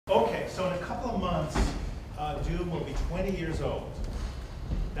So in a couple of months, Doom will be 20 years old.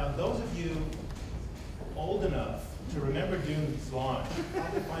 Now, those of you old enough to remember Doom's launch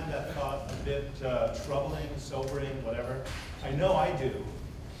probably find that thought a bit troubling, sobering, whatever. I know I do.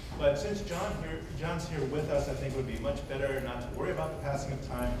 But since John's here with us, I think it would be much better not to worry about the passing of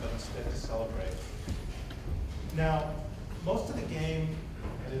time, but instead to celebrate. Now, most of the game,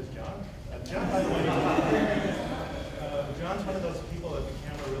 it is John. John, by the way, John's one of those people that the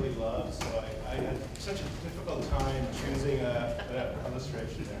camera really loves, so I had such a difficult time choosing that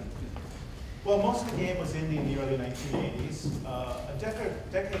illustration there. Well, most of the game was indie in the early 1980s. A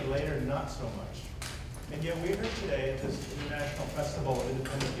decade later, not so much. And yet we're here today at this International Festival of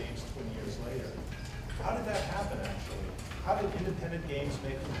Independent Games 20 years later. How did that happen, actually? How did independent games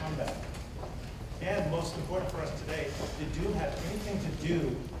make a comeback? And most important for us today, did Doom have anything to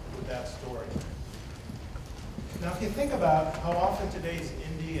do with that story? Now, if you think about how often today's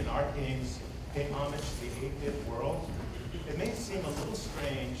indie and art games pay homage to the 8-bit world, it may seem a little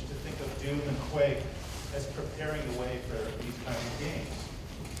strange to think of Doom and Quake as preparing the way for these kinds of games.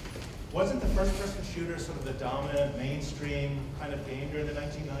 Wasn't the first-person shooter sort of the dominant, mainstream kind of game during the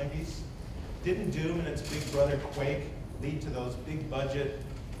 1990s? Didn't Doom and its big brother Quake lead to those big budget,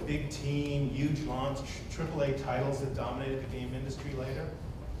 big team, huge launch AAA titles that dominated the game industry later?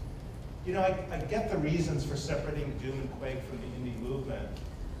 You know, I get the reasons for separating Doom and Quake from the indie movement.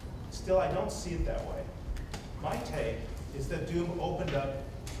 Still, I don't see it that way. My take is that Doom opened up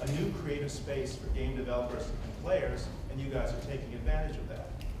a new creative space for game developers and players, and you guys are taking advantage of that.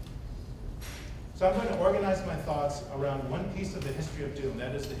 So I'm going to organize my thoughts around one piece of the history of Doom,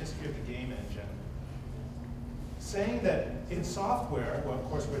 that is the history of the game engine. Saying that in software, well, of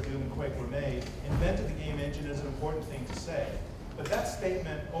course, where Doom and Quake were made, invented the game engine is an important thing to say. But that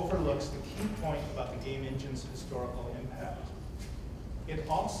statement overlooks the key point about the game engine's historical impact. It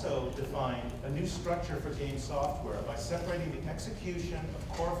also defined a new structure for game software by separating the execution of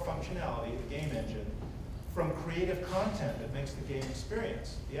core functionality of the game engine from creative content that makes the game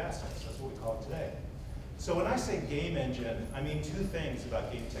experience, the assets. That's what we call it today. So when I say game engine, I mean two things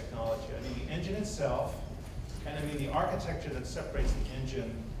about game technology. I mean the engine itself, and I mean the architecture that separates the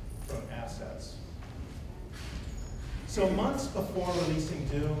engine from assets. So months before releasing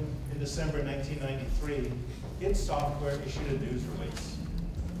Doom in December 1993, id Software issued a news release.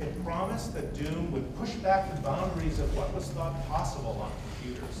 It promised that Doom would push back the boundaries of what was thought possible on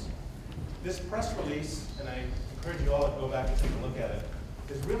computers. This press release, and I encourage you all to go back and take a look at it,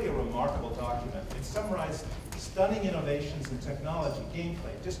 is really a remarkable document. It summarized stunning innovations in technology,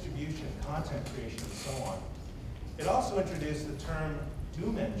 gameplay, distribution, content creation, and so on. It also introduced the term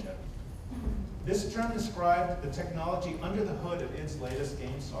Doom Engine. This term described the technology under the hood of id's latest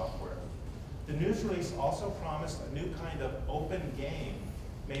game software. The news release also promised a new kind of open game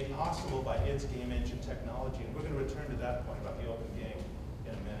made possible by id's game engine technology, and we're going to return to that point about the open game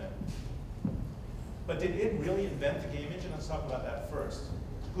in a minute. But did id really invent the game engine? Let's talk about that first.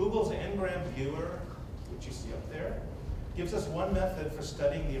 Google's Ngram viewer, which you see up there, gives us one method for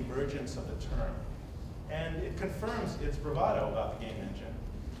studying the emergence of the term. And it confirms its bravado about the game engine.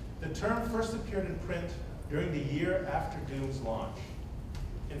 The term first appeared in print during the year after Doom's launch.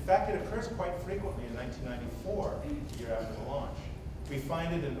 In fact, it occurs quite frequently in 1994, the year after the launch. We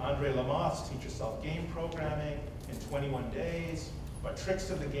find it in Andre Lamoth's Teach Yourself Game Programming, in 21 Days, by Tricks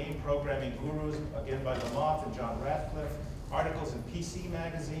of the Game Programming Gurus, again by Lamoth and John Radcliffe, articles in PC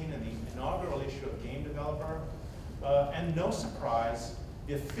Magazine and the inaugural issue of Game Developer, and no surprise,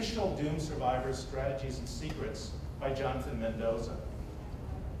 the official Doom Survivors Strategies and Secrets by Jonathan Mendoza.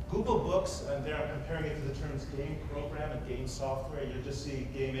 Google Books, and there I'm comparing it to the terms game program and game software. You'll just see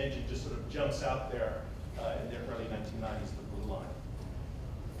game engine just sort of jumps out there in the early 1990s, the blue line.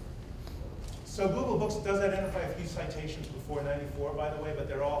 So Google Books does identify a few citations before 94, by the way, but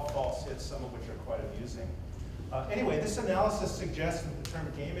they're all false hits, some of which are quite amusing. Anyway, this analysis suggests that the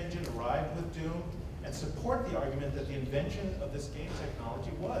term game engine arrived with Doom and support the argument that the invention of this game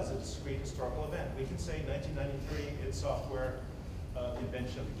technology was a discrete historical event. We can say 1993, id Software, the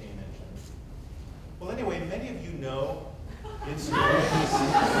invention of the game engine. Well, anyway, many of you know id Software.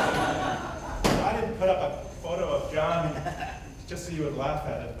 I didn't put up a photo of John just so you would laugh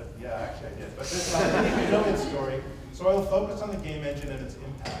at it, but yeah, actually I did. But many of you know id story, so I will focus on the game engine and its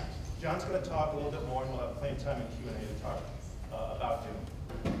impact. John's going to talk a little bit more, and we'll have plenty of time in Q&A to talk about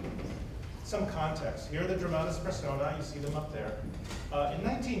Doom. Some context. Here are the dramatis persona. You see them up there. In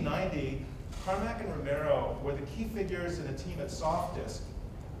 1990, Carmack and Romero were the key figures in a team at SoftDisk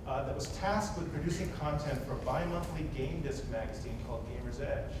that was tasked with producing content for a bi-monthly game disc magazine called Gamer's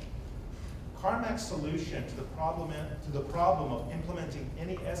Edge. Carmack's solution to the problem of implementing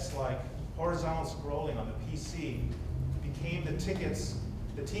NES-like horizontal scrolling on the PC became the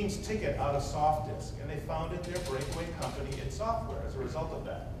team's ticket out of soft disk, and they founded their breakaway company id Software as a result of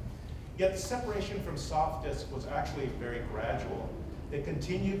that. Yet the separation from soft disk was actually very gradual. They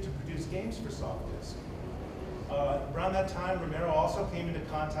continued to produce games for soft disk. Around that time, Romero also came into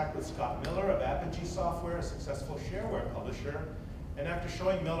contact with Scott Miller of Apogee Software, a successful shareware publisher. And after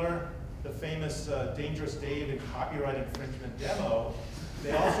showing Miller the famous Dangerous Dave and copyright infringement demo,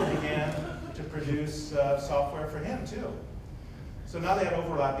 they also began to produce software for him too. So now they had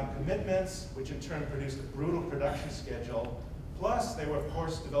overlapping commitments, which in turn produced a brutal production schedule. Plus, they were of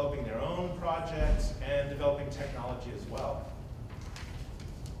course developing their own projects and developing technology as well.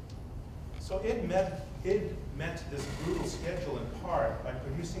 So id met this brutal schedule in part by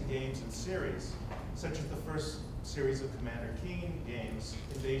producing games in series, such as the first series of Commander Keen games,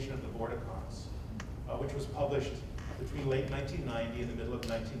 Invasion of the Vorticons, which was published between late 1990 and the middle of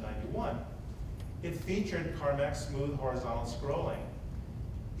 1991. It featured Carmack's smooth horizontal scrolling.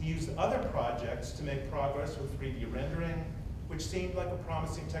 He used other projects to make progress with 3D rendering, which seemed like a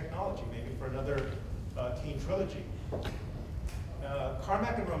promising technology, maybe for another Keen trilogy.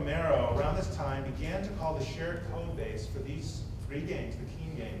 Carmack and Romero, around this time, began to call the shared code base for these three games, the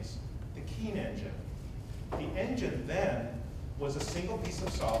Keen games, the Keen engine. The engine then was a single piece of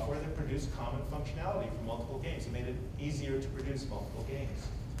software that produced common functionality for multiple games. It made it easier to produce multiple games.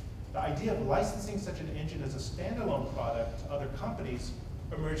 The idea of licensing such an engine as a standalone product to other companies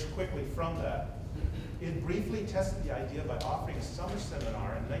emerged quickly from that. It briefly tested the idea by offering a summer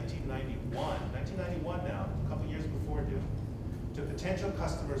seminar in 1991 now, a couple years before Doom, to potential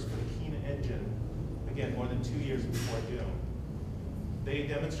customers for the Keen engine, again, more than 2 years before Doom. They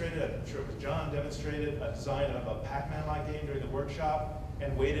demonstrated, I'm sure it was John, demonstrated a design of a Pac-Man-like game during the workshop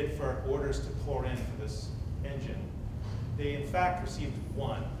and waited for orders to pour in for this engine. They, in fact, received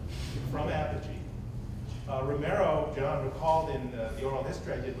one from Apogee. Romero, John, recalled in the oral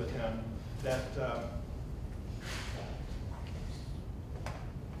history I did with him that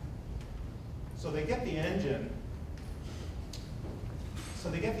so they get the engine,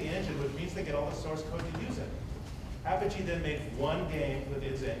 which means they get all the source code to use it. Apogee then made one game with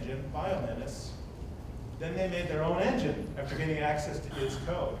its engine, Biomenace. Then they made their own engine after getting access to its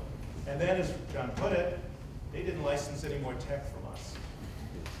code. And then, as John put it, they didn't license any more tech from us.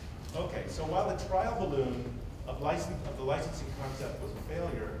 Okay, so while the trial balloon of the licensing concept was a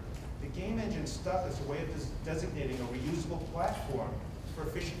failure, the game engine stuck as a way of designating a reusable platform for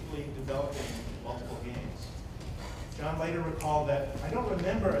efficiently developing multiple games. John later recalled that, I don't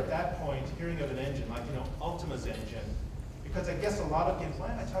remember at that point hearing of an engine like, Ultima's engine, because I guess a lot of games,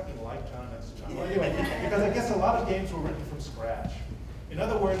 why am I talking like John next to John? Well, anyway, because I guess a lot of games were written from scratch. In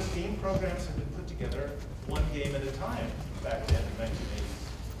other words, game programs had been put together one game at a time back then in the 1980s.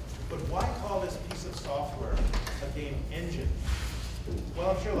 But why call this piece of software a game engine? Well,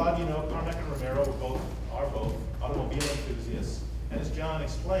 I'm sure a lot of you know Carmack and Romero are both automobile enthusiasts. And as John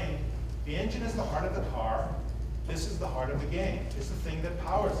explained, the engine is the heart of the car. This is the heart of the game. It's the thing that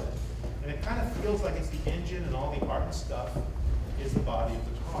powers it. And it kind of feels like it's the engine and all the art and stuff is the body of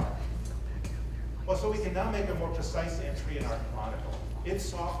the car. Well, so we can now make a more precise entry in our chronicle. id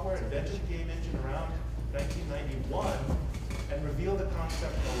Software invented the game engine around 1991 and revealed the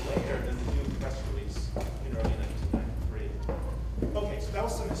concept no later than the Doom press release in early 1993. Okay, so that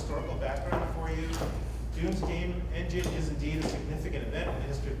was some historical background for you. Doom's game engine is indeed a significant event in the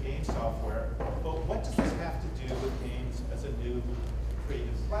history of game software, but what does this have to do with games as a new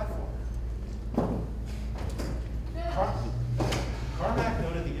creative platform? Carmack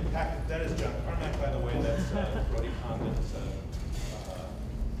noted the impact, that is John Carmack, by the way, that's Brody Condon's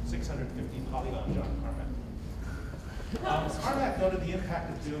 650 polygon John Carmack. Carmack noted the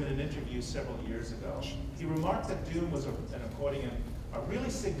impact of Doom in an interview several years ago. He remarked that Doom was, and I'm quoting him, a really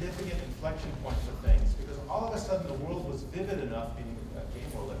significant inflection point for things, because all of a sudden the world was vivid enough, being a game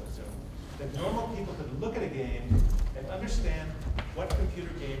world, I presume, that normal people could look at a game and understand what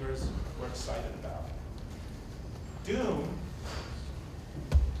computer gamers were excited about. Doom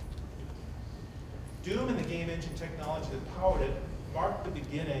and the game engine technology that powered it marked the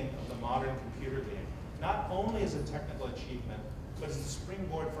beginning of the modern computer game, not only as a technical achievement, but as a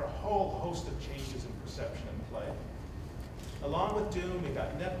springboard for a whole host of changes in perception and play. Along with Doom, we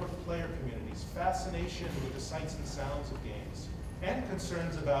got network player communities, fascination with the sights and sounds of games, and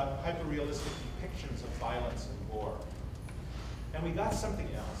concerns about hyper-realistic depictions of violence and war. And we got something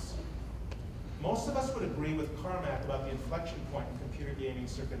else. Most of us would agree with Carmack about the inflection point in computer gaming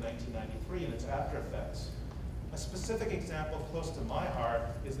circa 1993 and its after effects. A specific example close to my heart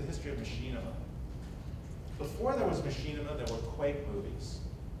is the history of machinima. Before there was machinima, there were Quake movies,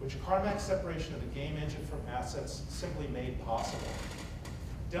 which Carmack's separation of the game engine from assets simply made possible.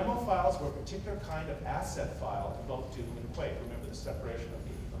 Demo files were a particular kind of asset file in both Doom and Quake. Remember the separation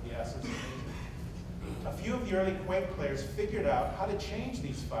of the assets and the engine. A few of the early Quake players figured out how to change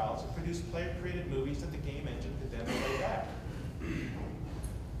these files and produce player-created movies that the game engine could then play back.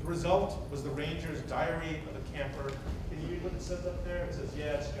 The result was the Ranger's Diary of a Camper. Can you read what it says up there? It says,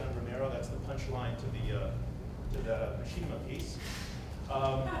 yeah, it's John Romero. That's the punchline to the machinima piece.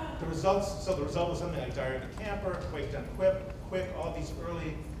 The result was something like Diary of a Camper, Quake Done Quick, all these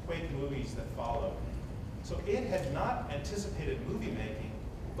early Quake movies that followed. So it had not anticipated movie making,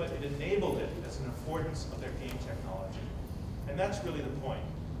 but it enabled it as an affordance of their game technology. And that's really the point.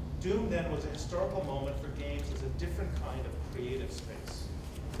 Doom then was a historical moment for games as a different kind of creative space.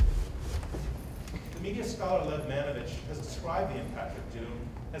 The media scholar Lev Manovich has described the impact of Doom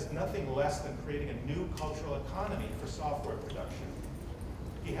as nothing less than creating a new cultural economy for software production.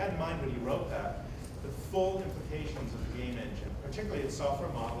 He had in mind when he wrote that the full implications of the game engine, particularly its software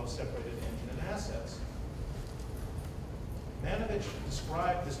model of separated engine and assets. Manovich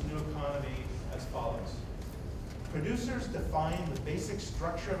described this new economy as follows. Producers define the basic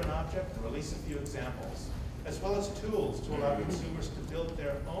structure of an object and release a few examples, as well as tools to allow consumers to build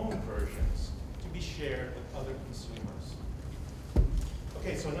their own versions to be shared with other consumers.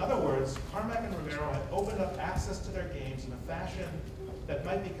 Okay, so in other words, Carmack and Romero had opened up access to their games in a fashion that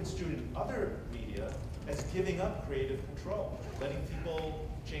might be construed in other media as giving up creative control, letting people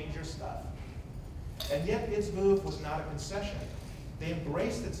change your stuff. And yet its move was not a concession. They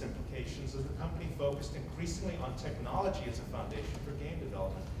embraced its implications as the company focused increasingly on technology as a foundation for game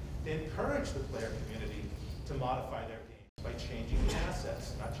development. They encouraged the player community to modify their games by changing the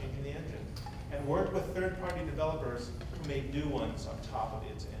assets, not changing the engine, and worked with third-party developers who made new ones on top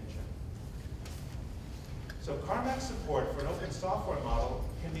of its engine. So Carmack's support for an open software model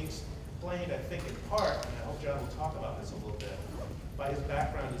can be explained, I think, in part, and I hope John will talk about this a little bit, by his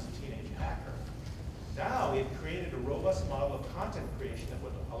background as a teenage hacker. Now he had created a robust model of content creation that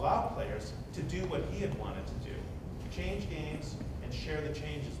would allow players to do what he had wanted to do, change games and share the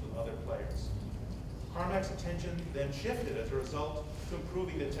changes with other players. Carmack's attention then shifted as a result to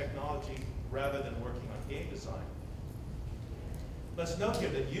improving the technology rather than working on game design. Let's note here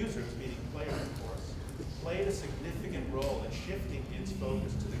that users, meaning players of course, played a significant role in shifting its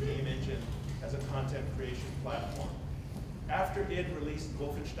focus to the game engine as a content creation platform. After id released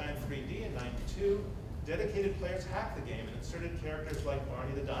Wolfenstein 3D in '92, dedicated players hacked the game and inserted characters like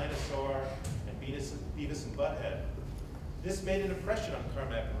Barney the Dinosaur and Beavis and Butthead. This made an impression on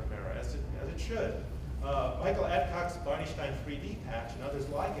Carmack and Romero, as it should. Michael Adcock's Barneystein 3D patch and others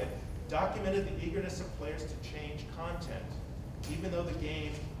like it documented the eagerness of players to change content, even though that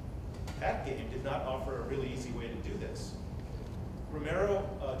game did not offer a really easy way to do this. Romero,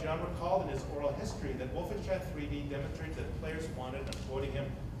 John recalled in his oral history that Wolfenstein 3D demonstrated that players wanted, I'm quoting him,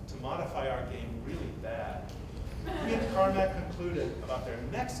 to modify our game really bad. He and Carmack concluded about their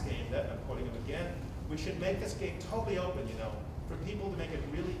next game that, I'm quoting him again, we should make this game totally open, for people to make it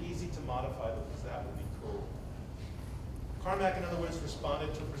really easy to modify because that would be cool. Carmack, in other words,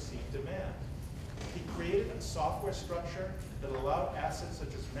 responded to a perceived demand. He created a software structure that allowed assets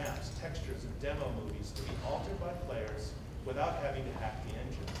such as maps, textures, and demo movies to be altered by players without having to hack the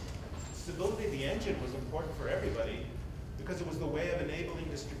engine. Stability of the engine was important for everybody because it was the way of enabling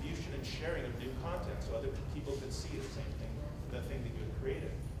distribution and sharing of new content so other people could see the same thing, the thing that you had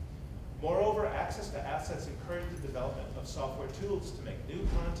created. Moreover, access to assets encouraged the development of software tools to make new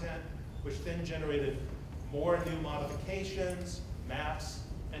content, which then generated more new modifications, maps,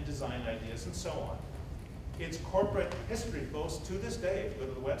 and design ideas, and so on. Its corporate history boasts to this day, if you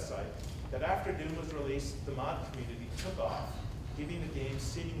go to the website, that after Doom was released, the mod community took off, giving the game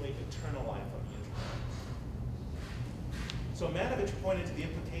seemingly eternal life on the internet. So Manovich pointed to the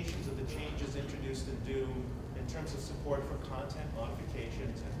implications of the changes introduced in Doom in terms of support for content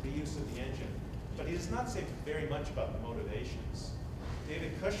modifications and reuse of the engine, but he does not say very much about the motivations.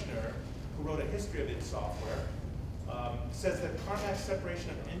 David Kushner, who wrote a history of id Software, says that Carmack's separation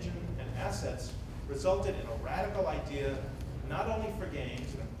of engine and assets resulted in a radical idea not only for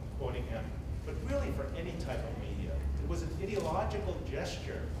games, and I'm quoting him, but really for any type of media. It was an ideological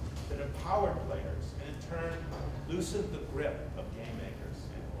gesture that empowered players and in turn loosened the grip of game makers,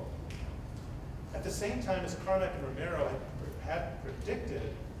 end quote. At the same time as Carmack and Romero had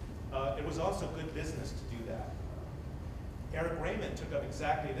predicted, it was also good business to do that. Eric Raymond took up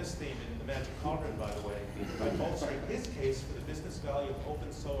exactly this theme in The Magic Cauldron, by the way, by bolstering his case for the business value of open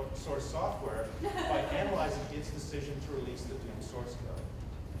source software by analyzing its decision to release the Doom source code.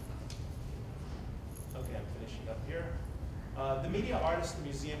 Okay, I'm finishing up here. The media artist and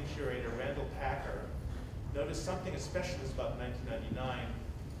museum curator Randall Packer noticed something especially about 1999,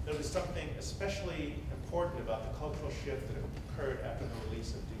 noticed something especially important about the cultural shift that occurred after the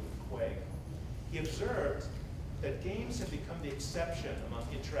release of Doom and Quake. He observed that games have become the exception among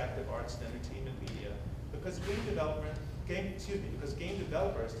interactive arts and entertainment media because game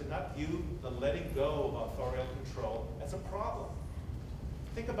developers did not view the letting go of authorial control as a problem.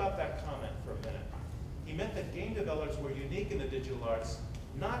 Think about that comment for a minute. He meant that game developers were unique in the digital arts,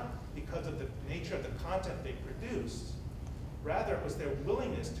 not because of the nature of the content they produced. Rather, it was their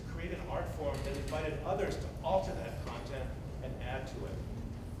willingness to create an art form that invited others to alter that content and add to it.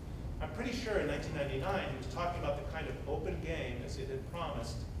 I'm pretty sure in 1999 he was talking about the kind of open game, as it had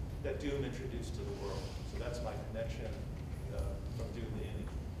promised, that Doom introduced to the world. So that's my connection from Doom to Indie.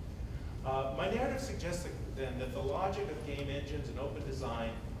 My narrative suggests then that the logic of game engines and open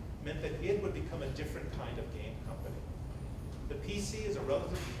design meant that it would become a different kind of game company. The PC, as a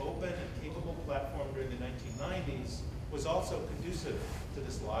relatively open and capable platform during the 1990s, was also conducive to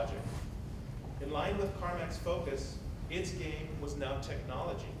this logic. In line with Carmack's focus, its game was now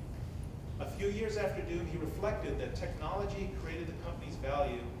technology. A few years after Doom, he reflected that technology created the company's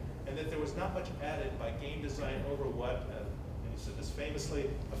value and that there was not much added by game design over what, and he said this famously,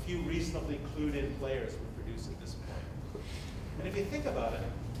 a few reasonably clued-in players would produce at this point. And if you think about it,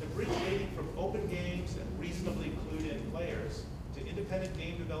 the bridge dating from open games and reasonably clued-in players to independent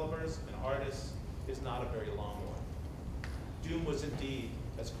game developers and artists is not a very long one. Doom was indeed,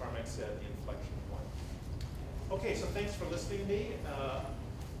 as Carmack said, the inflection point. Okay, so thanks for listening to me.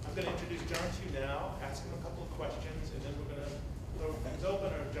 I'm going to introduce John to you now, ask him a couple of questions, and then we're going to throw things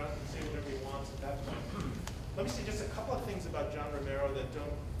open, or John can say whatever he wants at that point. Let me say just a couple of things about John Romero that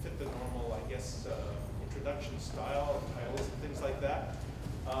don't fit the normal, I guess, introduction style, titles and things like that.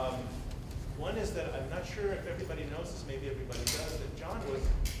 One is that I'm not sure if everybody knows this, maybe everybody does, that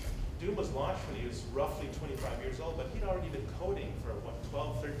Doom was launched when he was roughly 25 years old, but he'd already been coding for, what,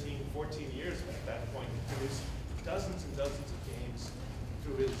 12, 13, 14 years at that point. He produced dozens and dozens of games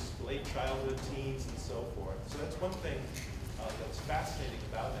through his late childhood, teens, and so forth. So that's one thing that's fascinating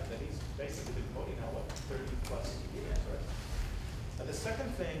about him, that he's basically been coding now, what, 30 plus years, right? The second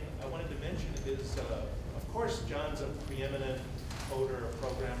thing I wanted to mention is, of course, John's a preeminent coder,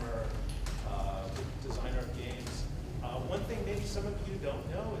 programmer, designer of games. One thing maybe some of you don't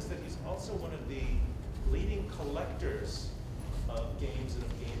know is that he's also one of the leading collectors of games and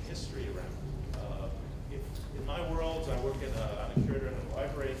of game history around. In my world, I'm a curator in a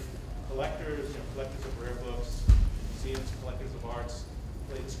library. Collectors, collectors of rare books, museums, collectors of arts,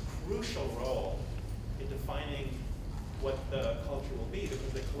 play this crucial role in defining what the culture will be,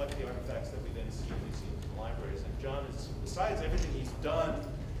 because they collect the artifacts that we then see in museums and libraries. And John is, besides everything he's done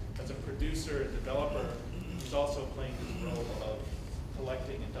as a producer and developer, he's also playing this role of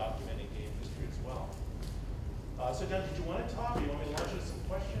collecting and documenting game history as well. So John, did you want to talk? Do you want me to launch into some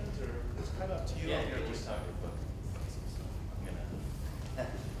questions, or it's kind of up to you? Yeah, you're just talking about some stuff. I'm gonna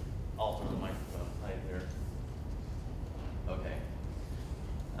alter the microphone height here. Okay.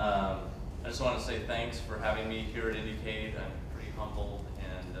 I just want to say thanks for having me here at IndieCade. I'm pretty humbled,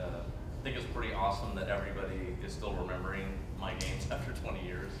 and I think it's pretty awesome that everybody is still remembering my games after 20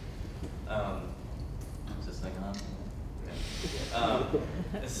 years. Is this thing on?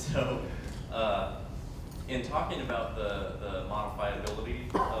 Okay. In talking about the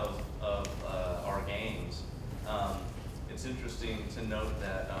modifiability of our games, it's interesting to note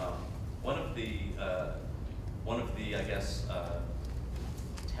that one of the I guess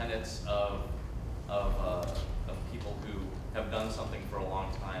tenets of people who have done something for a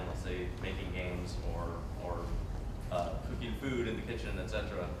long time, let's say making games or cooking food in the kitchen,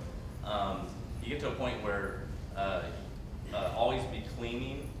 etc. You get to a point where always be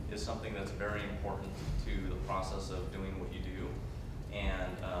cleaning is something that's very important to the process of doing what you do.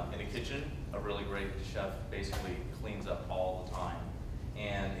 And in a kitchen, a really great chef basically cleans up all the time.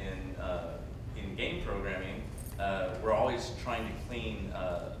 And in game programming, we're always trying to clean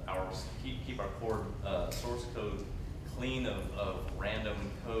keep our core source code clean of random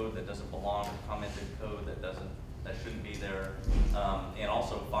code that doesn't belong, commented code that shouldn't be there, and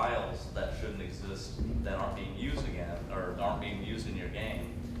also files that shouldn't exist that aren't being used again or aren't being used in your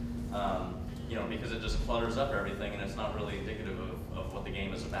game. Because it just clutters up everything, and it's not really indicative of what the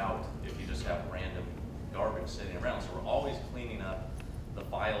game is about if you just have random garbage sitting around. So we're always cleaning up the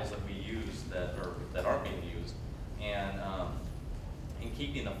files that we use that aren't being used. and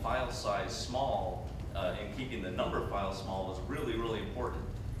keeping the file size small and keeping the number of files small was really, really important.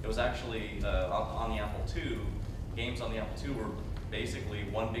 It was actually on the Apple II, games on the Apple II were basically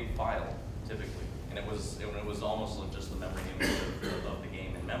one big file typically, and it was almost like just the memory image of the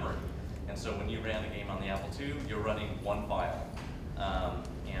game in memory. And so when you ran the game on the Apple II, you're running one file.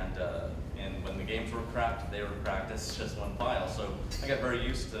 And when the games were cracked, they were cracked as just one file. So I got very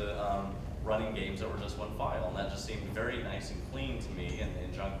used to running games that were just one file, and that just seemed very nice and clean to me,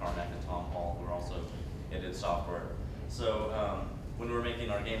 and John Carmack and Tom Hall, who are also did software. So when we were making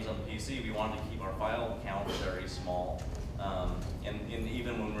our games on the PC, we wanted to keep our file count very small. And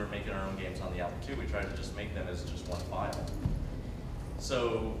even when we were making our own games on the Apple II, we tried to just make them as just one file.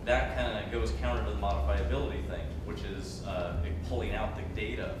 So that kind of goes counter to the modifiability thing, which is pulling out the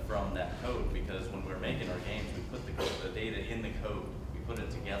data from that code, because when we were making our games, we put the data in the code. We put it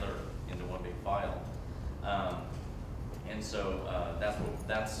together into one big file. And so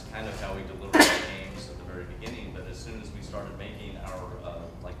that's kind of how we delivered our games at the very beginning. But as soon as we started making our,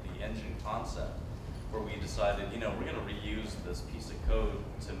 like the engine concept, where we decided, you know, we're going to reuse this piece of code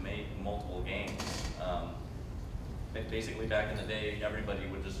to make multiple games. Basically, back in the day, everybody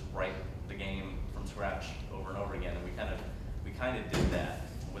would just write the game from scratch over and over again, and we kind of did that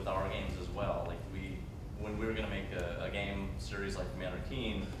with our games as well. Like when we were going to make a game series like Commander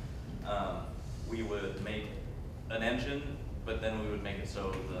Keen, we would make an engine, but then we would make it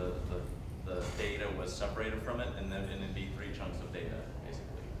so the data was separated from it, and then it'd be 3 chunks of data, basically.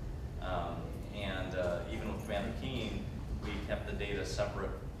 Even with Commander Keen, we kept the data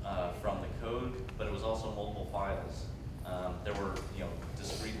separate from the code, but it was also multiple files. There were, you know,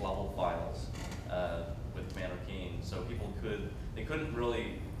 discrete level files with Commander Keen, so people couldn't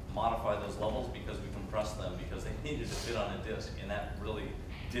really modify those levels because we compressed them because they needed to fit on a disk, and that really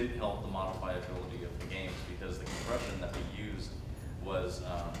didn't help the modifiability of the games because the compression that we used was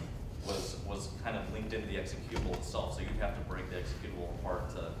kind of linked into the executable itself, so you'd have to break the executable apart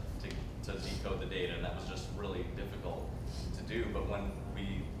to decode the data, and that was just really difficult to do. But when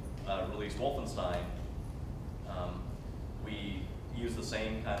we released Wolfenstein, we used the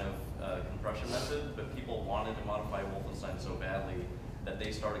same kind of compression method, but people wanted to modify Wolfenstein so badly that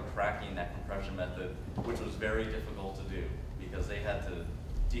they started cracking that compression method, which was very difficult to do because they had to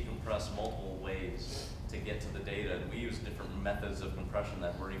decompress multiple ways to get to the data, and we used different methods of compression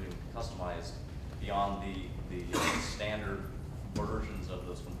that were even customized beyond the standard versions of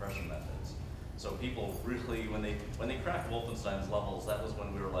those compression methods. So people really, when they cracked Wolfenstein's levels, that was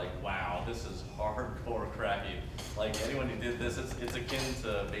when we were like, wow, this is hardcore cracking. Like anyone who did this, it's akin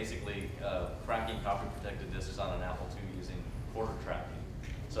to basically cracking copy protected disks on an Apple II using quarter tracking.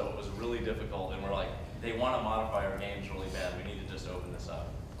 So it was really difficult, and we're like, they want to modify our games really bad. We need to just open this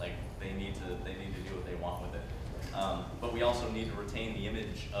up. Like they need to do what they want with it. But we also need to retain the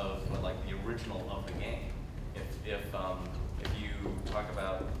image of like the original of the game. If you talk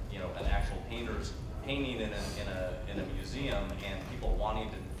about, you know, an actual painter's painting in a museum and people wanting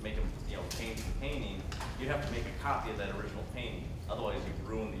to make a, you know, paint the painting, you'd have to make a copy of that original painting. Otherwise, you'd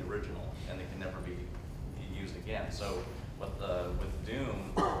ruin the original, and it can never be used again. So with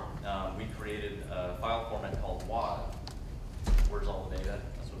Doom, we created a file format called WAD. Where's all the data?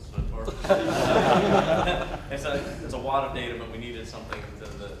 That's what it stood for. It's a wad of data, but we needed something for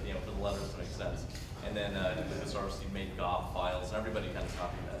the letters to make sense. And then LucasArts made GOB files, and everybody kind of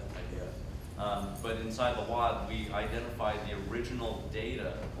copied that idea. But inside the WAD, we identified the original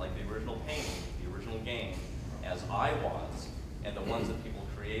data, like the original painting, the original game, as IWADs, and the ones that people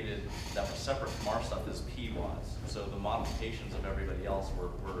created that were separate from our stuff as PWADs. So the modifications of everybody else were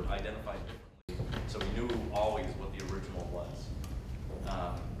identified differently. So we knew always what the original was.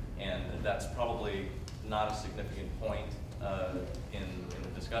 And that's probably not a significant point in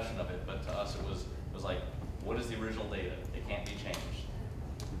the discussion of it, but to us it was like, what is the original data? It can't be changed.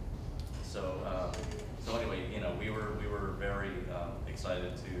 So anyway, you know, we were very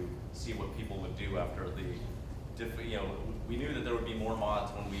excited to see what people would do after we knew that there would be more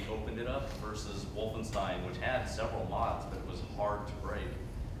mods when we opened it up versus Wolfenstein, which had several mods, but it was hard to break.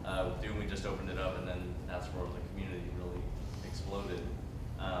 With Doom, we just opened it up, and then that's where the community really exploded.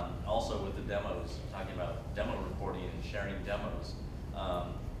 Also with the demos, talking about demo recording and sharing demos,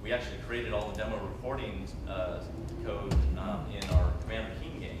 we actually created all the demo recording code in our Commander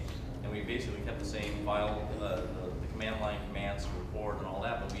Keen game, and we basically kept the same file, the command line commands to record and all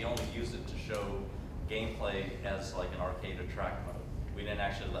that, but we only used it to show gameplay as like an arcade or track mode. We didn't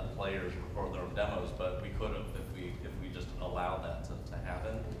actually let players record their own demos, but we could have if we just allowed that to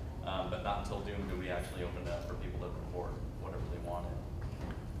happen. But not until Doom did we actually open it up for people to record whatever they wanted.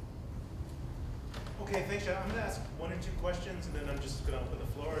 Okay, thanks, John. I'm going to ask one or two questions, and then I'm just going to open the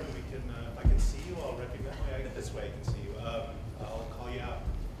floor, and we can, if I can see you, I'll recognize. This way I can see you. I'll call you out.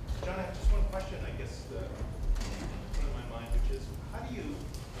 John, I have just one question, I guess, in my mind, which is, how do you?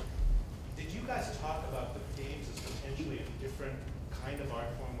 Did you guys talk about the games as potentially a different kind of art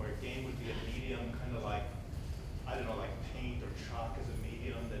form, where a game would be a medium, kind of like, I don't know, like paint or chalk as a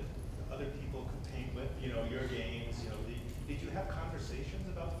medium that other people could paint with? You know, your games. You know, did you have conversations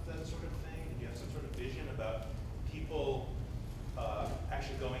about that sort of thing? Did you have some sort of vision about people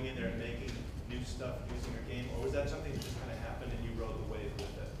actually going in there and making new stuff using your game, or was that something that just kind of happened and you rode the wave with it?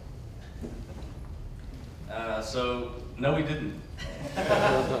 So no, we didn't.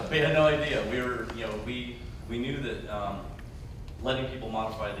 We had no idea. We were, we knew that letting people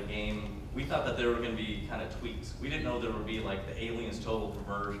modify the game. We thought that there were going to be kind of tweaks. We didn't know there would be like the Aliens total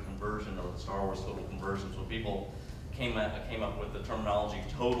conversion or the Star Wars total conversion. So people came up with the terminology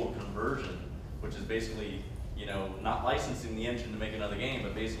total conversion, which is basically, not licensing the engine to make another game,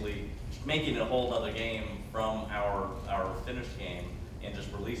 but basically making a whole other game from our finished game and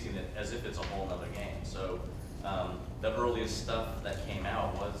just releasing it as if it's a whole other game. So the earliest stuff that came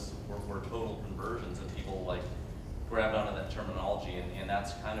out were total conversions, and people like grabbed onto that terminology, and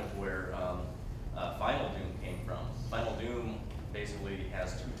that's kind of where Final Doom came from. Final Doom basically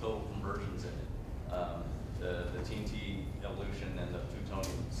has two total conversions in it, the TNT evolution and the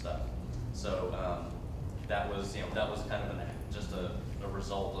plutonium stuff. So that was kind of just a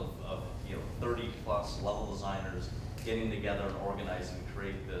result of 30+ level designers getting together and organizing to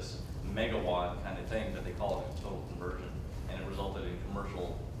create this megawatt kind of thing that they call it a total conversion, and it resulted in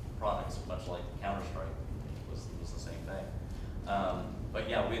commercial products, much like Counter-Strike was the same thing. But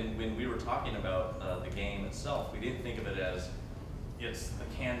yeah, when we were talking about the game itself, we didn't think of it as it's the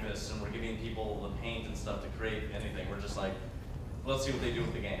canvas and we're giving people the paint and stuff to create anything. We're just like, let's see what they do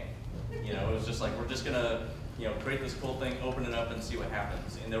with the game. It was just like, we're just gonna create this cool thing, open it up and see what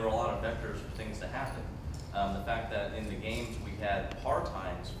happens. And there were a lot of vectors for things to happen. The fact that in the games we had par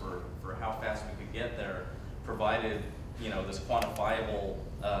times for how fast we could get there provided this quantifiable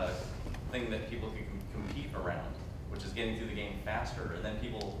thing that people could compete around, which is getting through the game faster. And then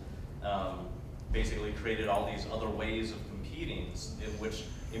people basically created all these other ways of competing, which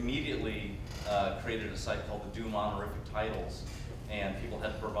immediately created a site called the Doom Honorific Titles, and people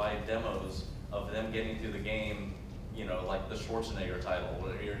had to provide demos of them getting through the game, like the Schwarzenegger title,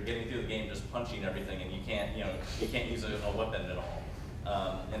 where you're getting through the game just punching everything, and you can't use a weapon at all.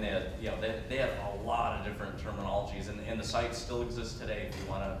 And they had a lot of different terminologies, and the site still exists today. If you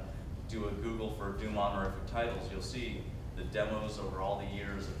want to do a Google for Doom Honorific Titles, you'll see the demos over all the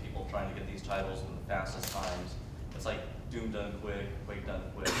years of people trying to get these titles in the fastest times. It's like Doom done quick, Quake done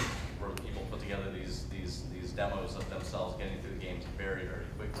quick, where people put together these demos of themselves getting through the games very, very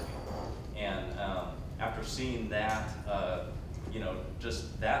quickly. And after seeing that,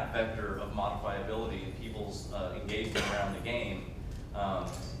 just that vector of modifiability and people's engagement around the game,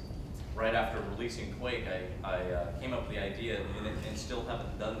 right after releasing Quake, I came up with the idea, and still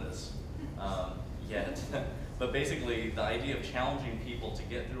haven't done this yet, but basically the idea of challenging people to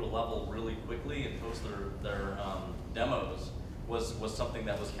get through a level really quickly and post their demos was something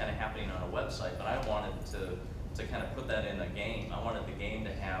that was kind of happening on a website, but I wanted to kind of put that in a game. I wanted the game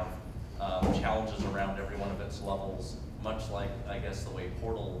to have challenges around every one of its levels, much like, I guess, the way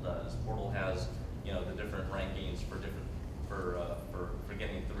Portal does. Portal has, the different rankings for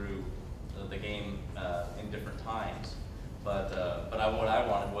getting through the game in different times. But what I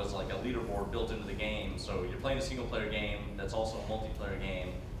wanted was like a leaderboard built into the game. So you're playing a single player game that's also a multiplayer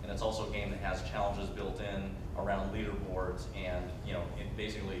game, and it's also a game that has challenges built in around leaderboards and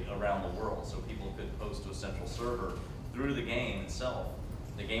basically around the world. So people could post to a central server through the game itself.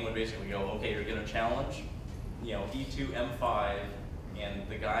 The game would basically go, okay, you're gonna challenge, E2 M5, and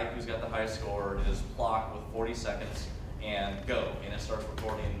the guy who's got the highest score is clocked with 40 seconds, and go. And it starts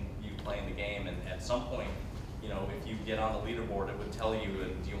recording you playing the game, and at some point, if you get on the leaderboard, it would tell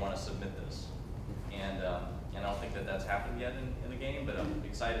you, do you want to submit this? And I don't think that that's happened yet in the game, but I'm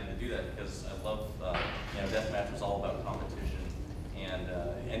excited to do that because I love, Deathmatch was all about competition, and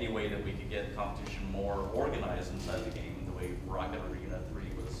any way that we could get competition more organized inside the game, the way Rocket Arena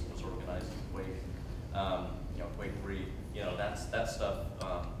 3 was organized in Quake, Quake 3, that stuff,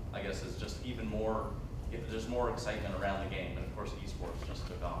 I guess is just even more, there's more excitement around the game, and of course esports just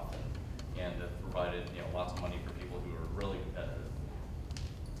took off and provided lots of money for people who are really competitive.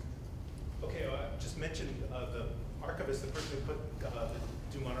 Okay, I just mentioned the archivist, the person who put the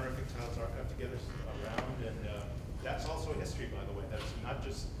Doom Honorific Titles archive together around, and that's also history, by the way. That's not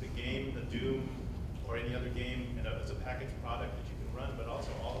just the game, the Doom, or any other game as a packaged product that you can run, but also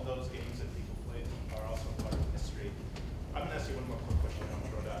all of those games that people played are also part of history. I'm going to ask you one more quick question, and I'll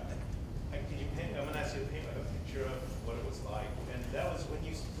throw it out. I'm going to ask you to paint like a picture of what it was like. And that was when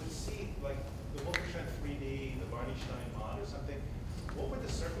you would see like the Wolfenstein 3D, the Barneystein mod or something. What were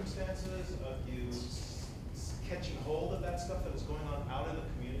the circumstances of you catching hold of that stuff that was going on out in the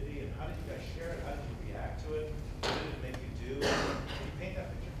community, and how did you guys share it? How did you react to it? What did it make you do? Can you paint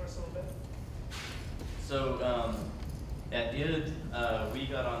that picture for us a little bit? So at ID, we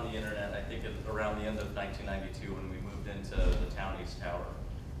got on the internet, I think around the end of 1992 when we moved into the Town East Tower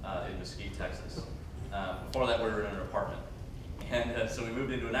in Mesquite, Texas. Before that, we were in an apartment. And so we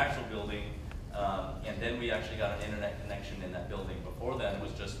moved into an actual building, and then we actually got an internet connection in that building. Before then, it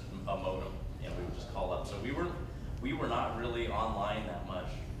was just a modem. You know, we would just call up. So we were not really online that much.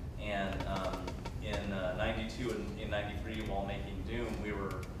 And in 92 and in 93, while making Doom,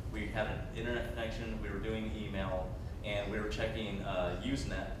 we had an internet connection, we were doing email, and we were checking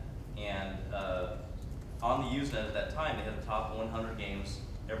Usenet. And on the Usenet at that time, they had the top 100 games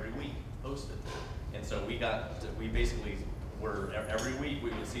every week posted. And so we basically were, every week we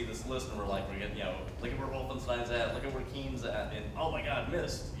would see this list and we're like, you know, look at where Wolfenstein's at, look at where Keen's at, and oh my God,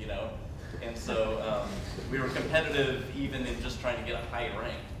 missed, you know? And so we were competitive even in just trying to get a high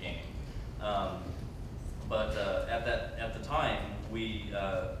ranked game. But at the time, we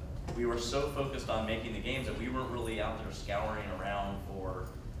were so focused on making the games that we weren't really out there scouring around for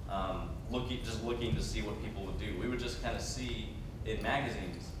just looking to see what people would do. We would just kind of see in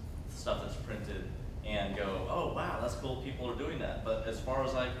magazines stuff that's printed and go, oh wow, that's cool, people are doing that. But as far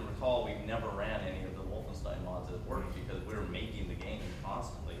as I can recall, we never ran any of the Wolfenstein mods at work because we were making the game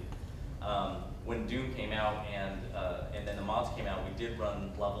constantly. When Doom came out and then the mods came out, we did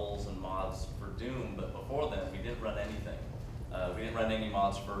run levels and mods for Doom, but before then we didn't run anything. We didn't run any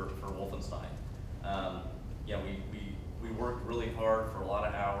mods for Wolfenstein. Yeah, we worked really hard for a lot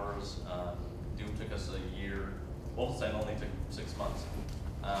of hours. Doom took us a year. Wolfenstein only took 6 months.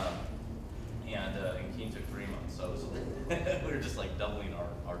 And Keen took 3 months, so it was we were just like doubling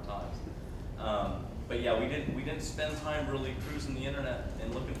our times. But yeah, we didn't spend time really cruising the internet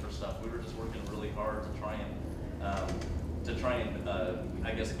and looking for stuff. We were just working really hard to try and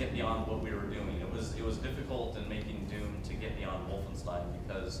I guess get beyond what we were doing. It was difficult in making Doom to get beyond Wolfenstein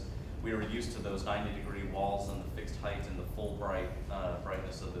because we were used to those 90-degree walls and the fixed heights and the full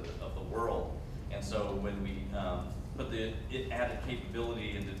brightness of the world. And so when we put it added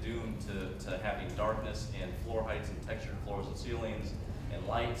capability into Doom to having darkness and floor heights and textured floors and ceilings and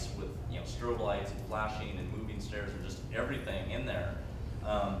lights with strobe lights and flashing and moving stairs and just everything in there.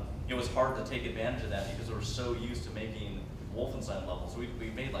 It was hard to take advantage of that because we were so used to making Wolfenstein levels.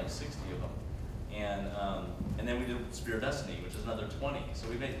 We made like 60 of them. And then we did Spear of Destiny, which is another 20. So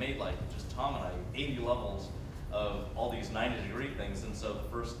we made like, just Tom and I, 80 levels of all these 90-degree things. And so the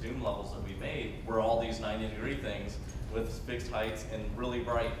first Doom levels that we made were all these 90-degree things with fixed heights and really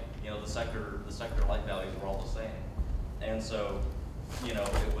bright. The sector light values were all the same. And so,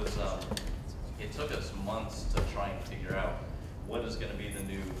 it took us months to try and figure out what is going to be the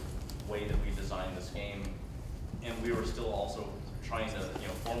new way that we design this game. And we were still also trying to,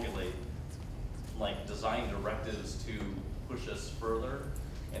 formulate like design directives to push us further.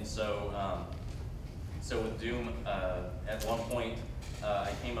 And so, with Doom, at one point,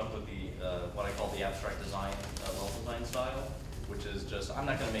 I came up with what I call the abstract design level design style, which is just, I'm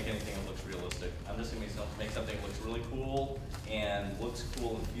not going to make anything that looks realistic. I'm just going to make something that looks really cool and looks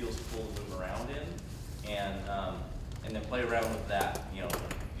cool and feels cool to move around in, and then play around with that.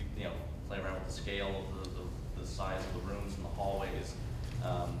 Play around with the scale of the size of the rooms and the hallways,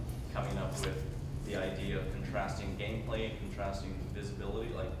 coming up with the idea of contrasting gameplay, contrasting visibility,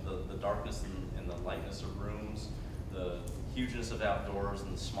 like the darkness and the lightness of rooms, the hugeness of outdoors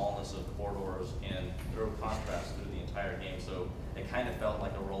and the smallness of corridors, and throw contrast through the entire game. So it kind of felt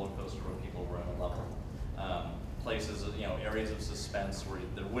like a roller coaster where people were on a level. Places, areas of suspense where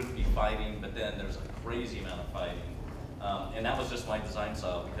there wouldn't be fighting, but then there's a crazy amount of fighting. And that was just my design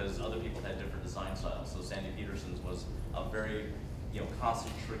style because other people had different design styles. So Sandy Peterson's was a very,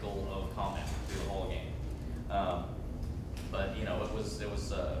 constant trickle of combat through the whole game. But it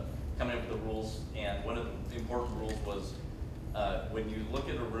was coming up with the rules, and one of the important rules was when you look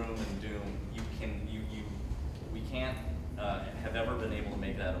at a room in Doom, we can't have ever been able to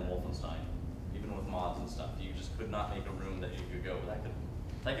make that in Wolfenstein, even with mods and stuff. You just could not make a room that you could go,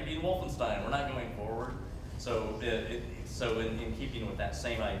 that could be in Wolfenstein. We're not going forward. So in keeping with that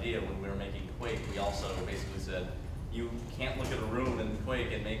same idea, when we were making Quake, we also basically said, you can't look at a room in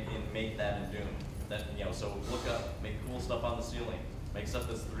Quake and make that in Doom. So look up, make cool stuff on the ceiling, make stuff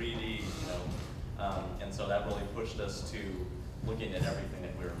that's 3D, and so that really pushed us to looking at everything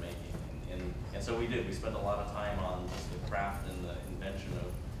that we were making. And And so we did. We spent a lot of time on just the craft and the invention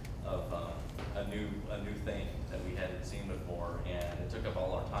of a new thing that we hadn't seen before, and it took up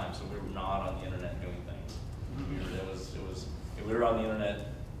all our time. So we were not on the internet doing things. We were on the internet,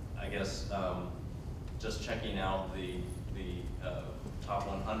 I guess, just checking out the top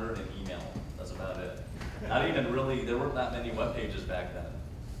 100 and email. That's about it. Not even really. There weren't that many web pages back then.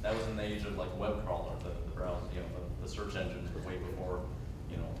 That was in the age of like web crawler, the browser, the search engine, way before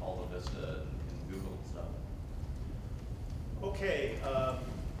all the Vista and Google and stuff. Okay.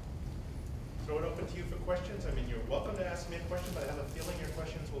 Throw it open to you for questions. I mean, you're welcome to ask me a question, but I have a feeling your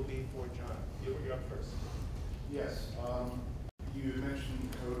questions will be for John. You're up first. Yes. You mentioned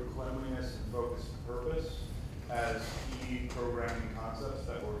code cleanliness and focused purpose as key programming concepts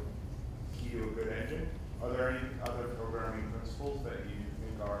that were key to a good engine. Are there any other programming principles that you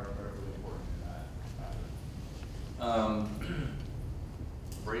think are incredibly important in that?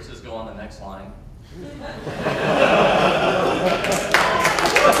 Braces go on the next line.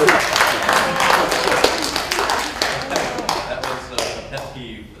 That was a pet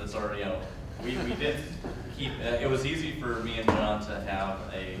peeve. That's already we did keep. It was easy for me and John to have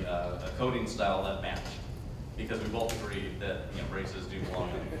a coding style that matched, because we both agreed that braces do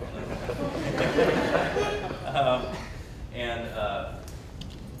belong on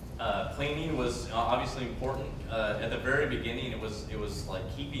cleaning was obviously important. At the very beginning, it was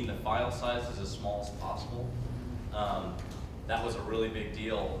like keeping the file sizes as small as possible. That was a really big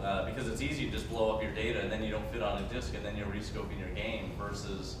deal because it's easy to just blow up your data and then you don't fit on a disk and then you're rescoping your game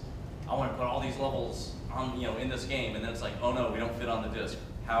versus I want to put all these levels on in this game and then it's like, oh no, we don't fit on the disk.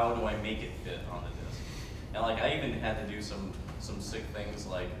 How do I make it fit on the disk? And like I even had to do some sick things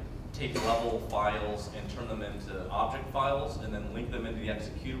like take level files and turn them into object files and then link them into the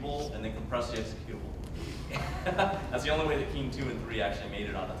executable and then compress the executable. That's the only way that Keen 2 and 3 actually made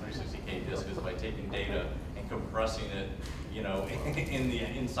it on a 360K disk is by taking data and compressing it,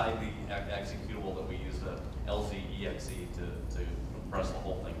 inside the executable that we use the LZEXE to compress the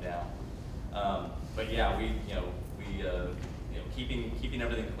whole thing down. But yeah, keeping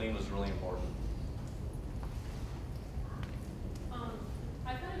everything clean was really important.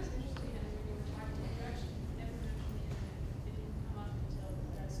 I thought it was interesting as we were talking. You actually never mentioned the internet. It didn't come up until you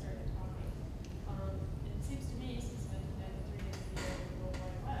guys started talking. It seems to me, since the 3 days of the World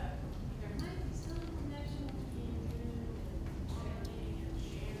Wide Web, there might be some connection between Doom and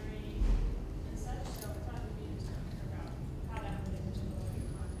sharing and such. So I thought it would be interesting to hear about how that would into the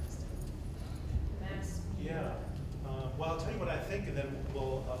learning context of mass media. Yeah. Well, I'll tell you what I think, and then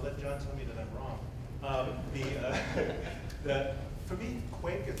we'll let John tell me that I'm wrong. For me,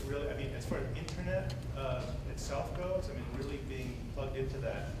 Quake is really, as far as internet itself goes, really being plugged into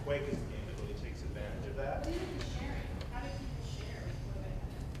that, Quake is the game that really takes advantage of that. What do you think of sharing? How do people share before they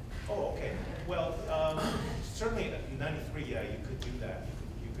had? Oh, okay. Well, certainly in '93, yeah, you could do that.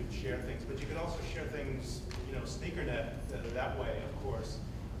 You could share things, but you could also share things, sneakernet that way, of course.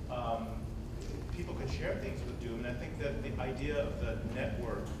 People could share things with Doom, and I think that the idea of the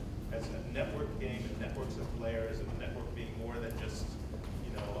network as a network game and networks of players and the network being more than just,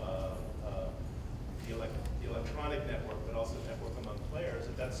 the electronic network, but also network among players,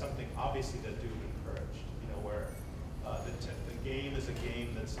 that's something obviously that Doom encouraged, where the game is a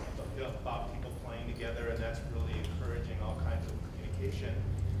game that's about people playing together, and that's really encouraging all kinds of communication.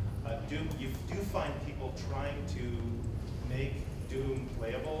 Doom, you do find people trying to make Doom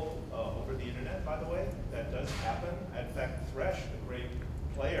playable over the internet, by the way. That does happen. In fact, Thresh, the great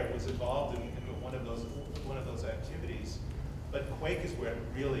player, was involved in one of those activities. But Quake is where it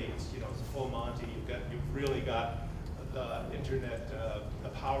really is, it's full Monty. You've really got the internet. The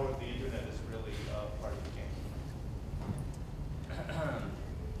power of the internet is really part of the game.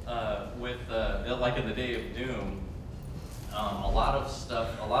 Like in the day of Doom, a lot of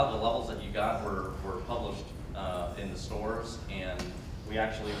the levels that you got were published in the stores, and we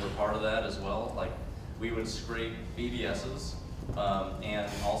actually were part of that as well. Like we would scrape BBSs,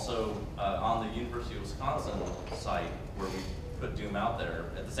 and also on the University of Wisconsin site where we put Doom out there.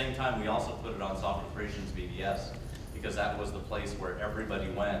 At the same time, we also put it on Software Creations BBS because that was the place where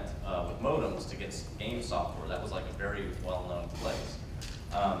everybody went with modems to get game software. That was like a very well-known place.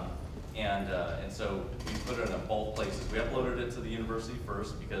 And so we put it in both places. We uploaded it to the university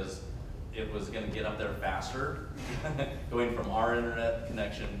first because it was going to get up there faster. Going from our internet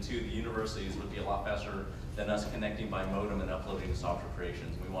connection to the universities would be a lot faster than us connecting by modem and uploading to Software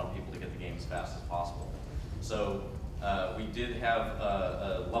Creations. We wanted people to get the game as fast as possible. So we did have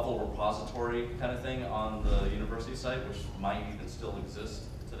a level repository kind of thing on the university site, which might even still exist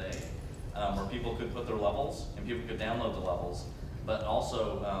today, where people could put their levels and people could download the levels. But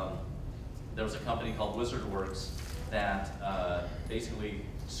also, there was a company called WizardWorks that basically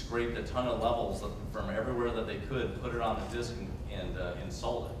scraped a ton of levels from everywhere that they could, put it on a disk, and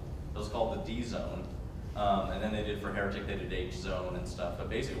sold it. It was called the D Zone. And then they did for Heretic, they did H Zone and stuff. But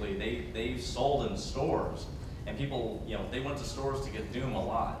basically, they sold in stores, and people, they went to stores to get Doom a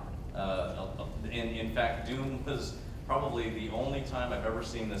lot. In fact, Doom was probably the only time I've ever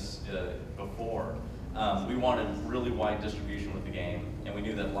seen this before. We wanted really wide distribution with the game, and we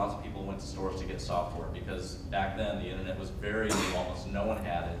knew that lots of people went to stores to get software because back then the internet was very new, almost no one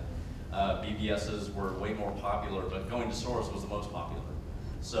had it. BBSs were way more popular, but going to stores was the most popular.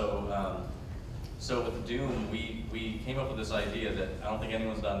 So, so with Doom, we came up with this idea that I don't think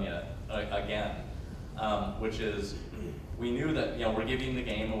anyone's done yet, again, which is we knew that we're giving the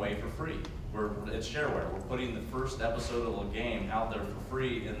game away for free. It's shareware. We're putting the first episode of the game out there for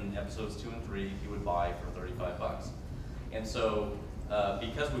free, and episodes 2 and 3 you would buy for $35. And so,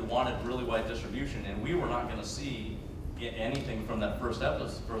 because we wanted really wide distribution, and we were not going to see anything from that first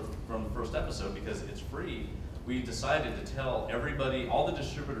episode because it's free, we decided to tell everybody, all the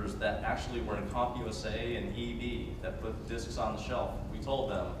distributors that actually were in CompUSA and EB that put discs on the shelf. We told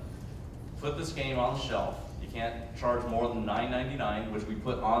them, put this game on the shelf. You can't charge more than $9.99, which we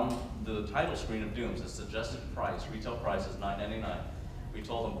put on the title screen of Doom. It's suggested price, retail price is $9.99. We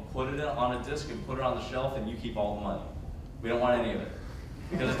told them, put it on a disc and put it on the shelf, and you keep all the money. We don't want any of it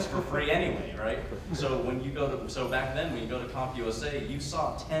because it's for free anyway, right? So when you go to, so back then when you go to CompUSA, you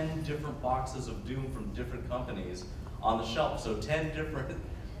saw 10 different boxes of Doom from different companies on the shelf. So 10 different,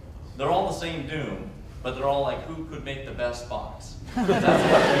 they're all the same Doom, but they're all like, who could make the best box? That's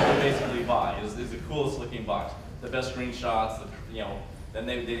what you would basically buy, is the coolest looking box. The best screenshots, then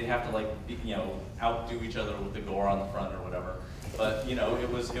they have to like, outdo each other with the gore on the front or whatever. But it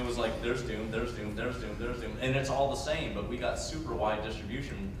was like, there's Doom, there's Doom, there's Doom, there's Doom, and it's all the same, but we got super wide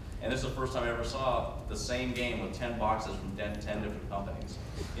distribution. And this is the first time I ever saw the same game with 10 boxes from 10 different companies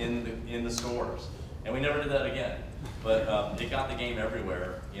in the stores. And we never did that again. But it got the game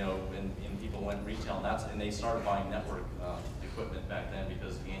everywhere, and people went retail, and they started buying network equipment back then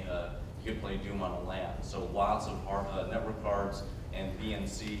because you could play Doom on a LAN. So lots of network cards and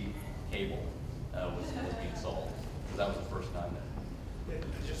BNC cable was being sold. That was the first time there.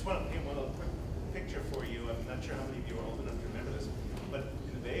 I just want to paint one little quick picture for you. I'm not sure how many of you are old enough to remember this, but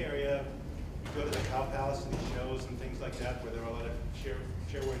in the Bay Area, you go to the Cow Palace and these shows and things like that where there are a lot of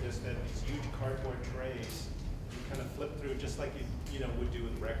shareware discs that these huge cardboard trays. You kind of flip through just like you would do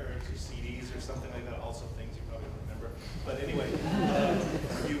with records or CDs or something like that. Also things you probably don't remember. But anyway,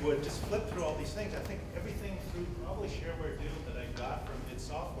 you would just flip through all these things. I think everything through probably shareware Doom that I got from id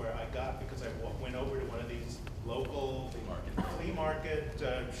Software, I got because I went over to one of these local flea market,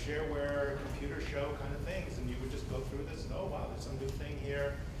 shareware, computer show kind of things, and you would just go through this and, oh wow, there's some new thing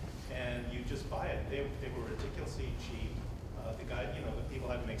here, and you just buy it. They were ridiculously cheap. The people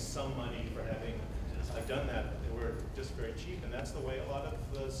had to make some money for having done that. They were just very cheap, and that's the way a lot of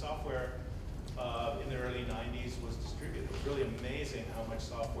the software in the early 90s was distributed. It was really amazing how much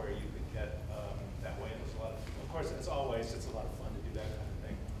software you could get that way. It was a lot of course, it's a lot of fun to do that kind of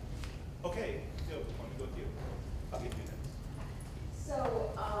thing. Okay, Joe, let me go with you. I'll give you next.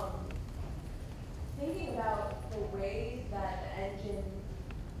 So, thinking about the way that the engine,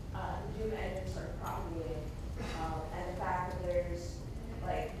 the Doom engine sort of propagated, and the fact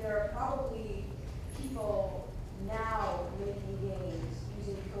that there are probably people now making games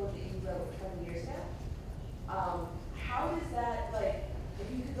using code that you wrote 20 years ago. How does that, if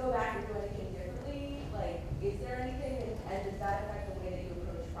you could go back and do anything differently, is there anything, and does that affect the way that you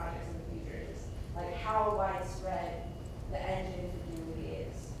approach projects in the future? Just, how widespread the engine for Doom really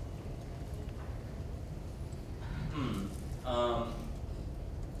is?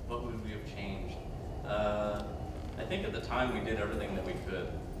 What would we have changed? I think at the time we did everything that we could.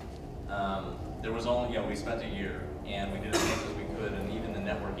 There was only, we spent a year and we did as much as we could, and even the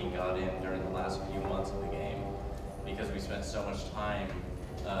networking got in during the last few months of the game because we spent so much time.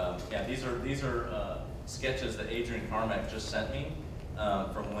 These are sketches that Adrian Carmack just sent me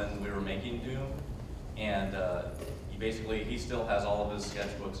from when we were making Doom, and he still has all of his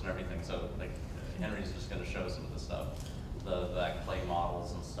sketchbooks and everything. So Henry's just going to show some of the stuff, the clay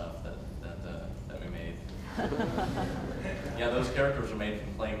models and stuff that we made. Yeah, those characters are made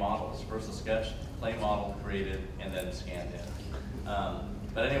from clay models. First a sketch, clay model created, and then scanned in.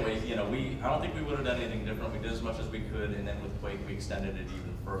 But anyway, I don't think we would have done anything different. We did as much as we could, and then with Quake we extended it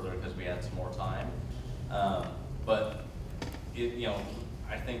even further because we had some more time. But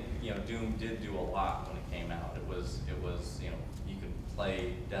I think Doom did do a lot when it came out. It was you could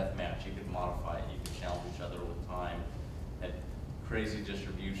play deathmatch, you could modify it, you could challenge each other with time. Had crazy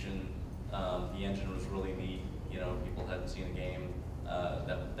distribution. The engine was really neat. You know, people hadn't seen a game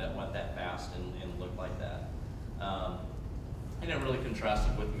that went that fast and looked like that. And it really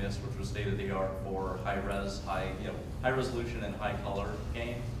contrasted with Myst, which was state of the art for high resolution and high color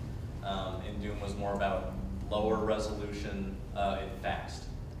game. And Doom was more about lower resolution and fast.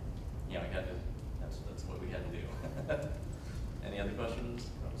 You know, that's what we had to do. Any other questions?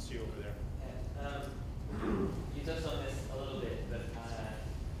 I'll see you over there. You touched on this a little bit, but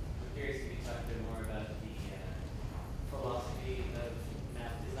I'm curious if you could talk a bit more about the philosophy of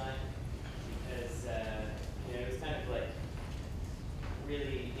map design, because you know, it was kind of like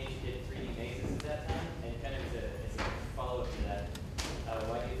really intricate 3D mazes at that time, and kind of as a follow-up to that,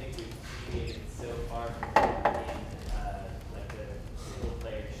 why do you think we've deviated so far from being like the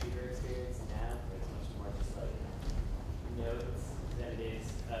single-player shooter experience now, where it's much more just like nodes than it is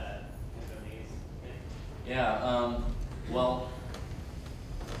kind of a maze? Yeah. Well,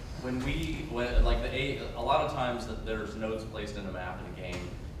 a lot of times that there's nodes placed in a map in a game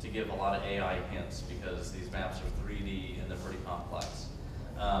to give a lot of AI hints, because these maps are 3D and they're pretty complex.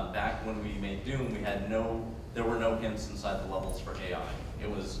 Back when we made Doom, there were no hints inside the levels for AI. It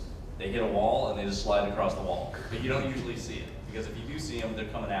was, they hit a wall and they just slide across the wall. But you don't usually see it, because if you do see them, they're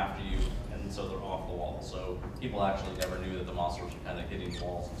coming after you, and so they're off the wall. So people actually never knew that the monsters were kind of hitting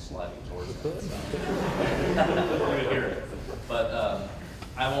walls and sliding towards them. So. You would hear it. But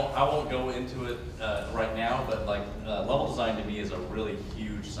I won't go into it right now, but like level design to me is a really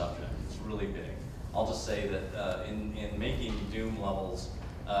huge subject. It's really big. I'll just say that in making Doom levels,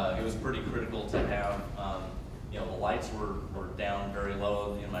 it was pretty critical to have, you know, the lights were down very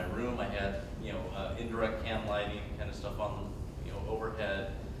low in my room. I had, you know, indirect cam lighting kind of stuff on, you know,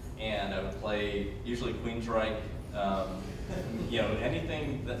 overhead, and I would play usually Queensryche, you know,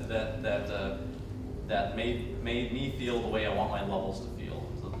 anything that made me feel the way I want my levels to feel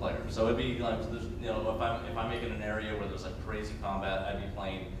to the player. So it'd be like, you know, if I'm making an area where there's like crazy combat, I'd be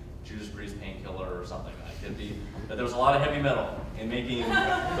playing Judas Priest Painkiller or something. But there was a lot of heavy metal in making, you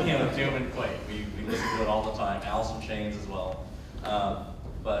know, Doom and Quake. We listened to it all the time. Alice in Chains as well.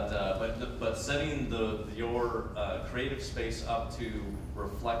 But setting your creative space up to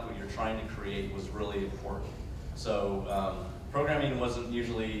reflect what you're trying to create was really important. So programming wasn't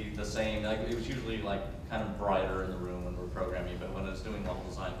usually the same. Like, it was usually like kind of brighter in the room when we were programming. But when I was doing level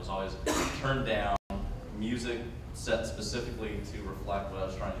design, it was always turned down, music set specifically to reflect what I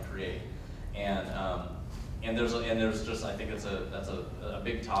was trying to create. And there's just, I think that's a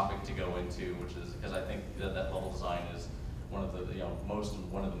big topic to go into, which is because I think that level design is one of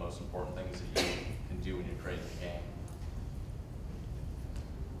the most important things that you can do when you're creating a game.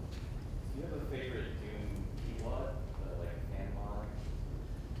 Do you have a favorite Doom keyword, like fan mod?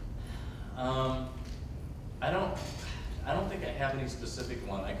 I don't think I have any specific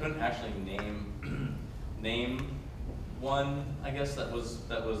one. I couldn't actually name one, I guess, that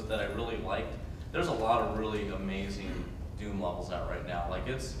I really liked. There's a lot of really amazing Doom levels out right now. Like,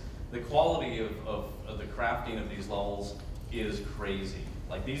 it's the quality of the crafting of these levels is crazy.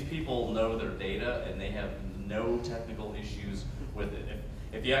 Like, these people know their data and they have no technical issues with it.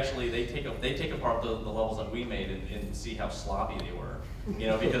 If you actually, they take apart the levels that we made and see how sloppy they were. You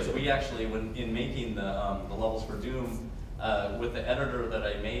know, because we actually, in making the levels for Doom, with the editor that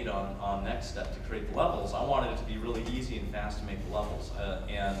I made on Next Step to create the levels, I wanted it to be really easy and fast to make the levels.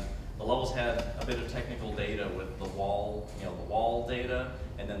 And the levels had a bit of technical data with the wall, you know, the wall data,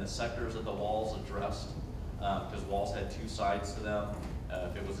 and then the sectors that the walls addressed, because walls had two sides to them,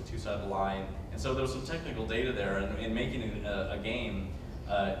 if it was a two-sided line. And so there was some technical data there, and in making a game,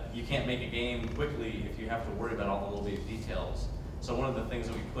 you can't make a game quickly if you have to worry about all the little bit details. So one of the things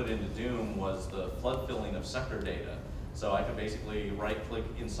that we put into Doom was the flood filling of sector data. So I could basically right-click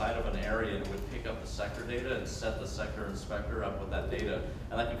inside of an area and it would pick up the sector data and set the sector inspector up with that data.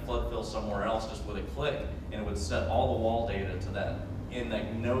 And I could flood fill somewhere else just with a click, and it would set all the wall data to that. And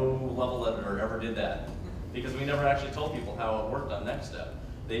like, no level editor ever did that, because we never actually told people how it worked on Next Step.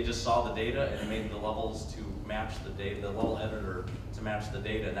 They just saw the data and made the levels to match the data, the level editor to match the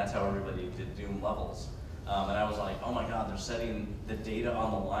data, and that's how everybody did Doom levels. And I was like, oh my God, they're setting the data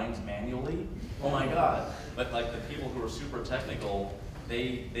on the lines manually? Oh my God. But like, the people who are super technical,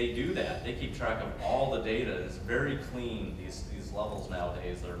 they do that. They keep track of all the data. It's very clean, these levels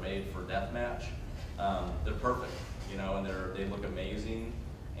nowadays. They're made for deathmatch. They're perfect, you know, and they look amazing.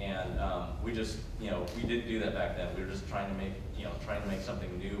 And we just, you know, we didn't do that back then. We were just trying to make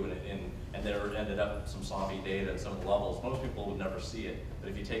something new, and there ended up some sloppy data and some of the levels. Most people would never see it, but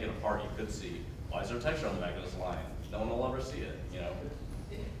if you take it apart, you could see, why is there texture on the back of this line? No one will ever see it, you know.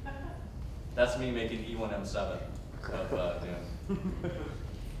 That's me making E1M7 of Doom.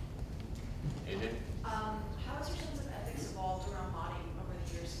 AJ? How has your sense of ethics evolved around modding over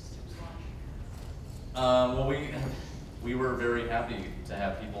the years since Doom's launch? Well, we were very happy to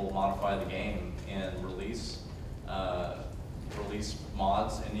have people modify the game and release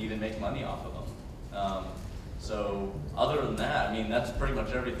mods and even make money off of them. So other than that, I mean, that's pretty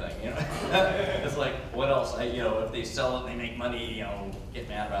much everything. You know, it's like what else? You know, if they sell it and they make money, you know, get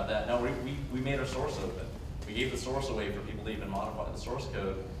mad about that. No, we made our source open. We gave the source away for people to even modify the source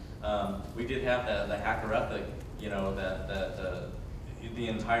code. We did have the hacker ethic, you know, that the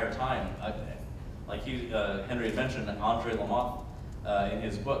entire time. Like Henry had mentioned, Henry Lowood in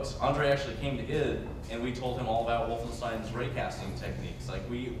his books. Andre actually came to id, and we told him all about Wolfenstein's raycasting techniques. Like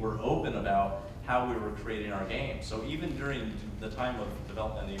we were open about how we were creating our game. So even during the time of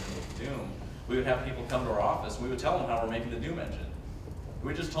development, even with Doom, we would have people come to our office. We would tell them how we're making the Doom engine.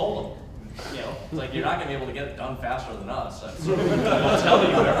 We just told them. You know, it's like you're not going to be able to get it done faster than us. So we'll tell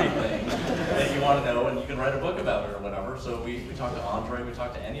you everything that you want to know, and you can write a book about it or whatever. So we talk to Andre, we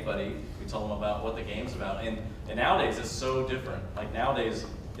talk to anybody, we tell them about what the game's about. And nowadays it's so different. Like nowadays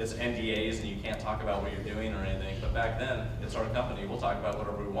it's NDAs and you can't talk about what you're doing or anything. But back then, it's our company. We'll talk about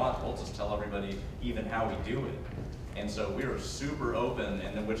whatever we want. We'll just tell everybody even how we do it. And so we were super open,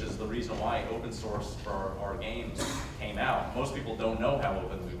 and which is the reason why open source for our games came out. Most people don't know how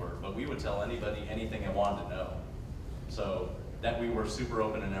open we were, but we would tell anybody anything they wanted to know. So that we were super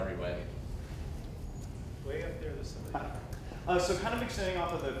open in every way. Way up there, there's somebody. So kind of extending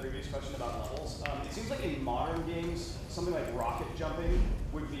off of the previous question about levels, it seems like in modern games, something like rocket jumping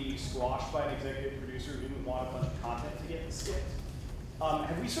would be squashed by an executive producer who didn't want a bunch of content to get skipped.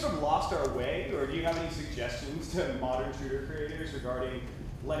 Have we sort of lost our way, or do you have any suggestions to modern shooter creators regarding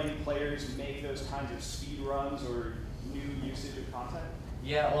letting players make those kinds of speed runs or new usage of content?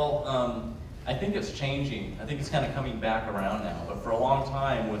 Yeah, well, I think it's changing. I think it's kind of coming back around now. But for a long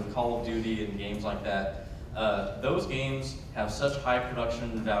time with Call of Duty and games like that, those games have such high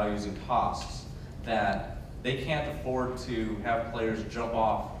production values and costs that they can't afford to have players jump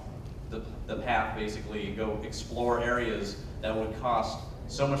off the path basically and go explore areas that would cost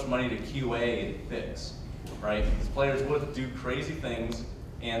so much money to QA and fix, right? Because players would do crazy things,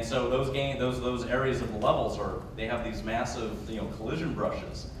 and so those areas of the levels they have these massive, you know, collision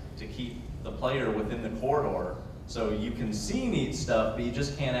brushes to keep the player within the corridor, so you can see neat stuff, but you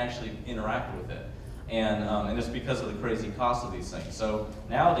just can't actually interact with it. And it's because of the crazy cost of these things. So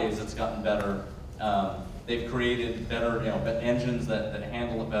nowadays it's gotten better. They've created better, you know, engines that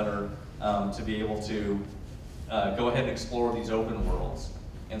handle it better to be able to go ahead and explore these open worlds.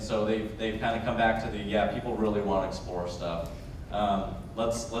 And so they've kind of come back to people really want to explore stuff.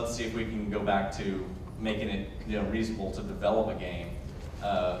 Let's see if we can go back to making it, you know, reasonable to develop a game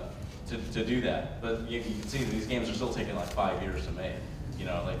to do that. But you can see that these games are still taking like 5 years to make. You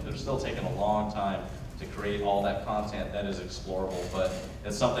know, like they're still taking a long time to create all that content that is explorable. But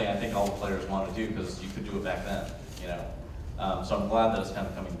it's something I think all the players want to do because you could do it back then. You know, so I'm glad that it's kind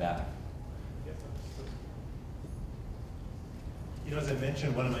of coming back. You know, as I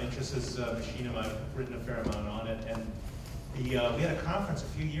mentioned, one of my interests is machinima. I've written a fair amount on it, and we had a conference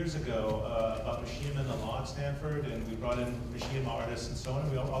a few years ago about machinima and the law at Stanford, and we brought in machinima artists and so on.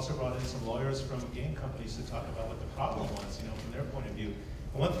 And we also brought in some lawyers from game companies to talk about what the problem was, you know, from their point of view.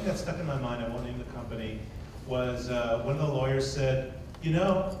 And one thing that stuck in my mind, I won't name the company, was one of the lawyers said, you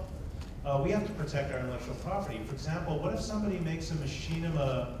know, we have to protect our intellectual property. For example, what if somebody makes a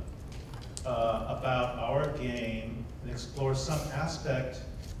machinima about our game and explores some aspect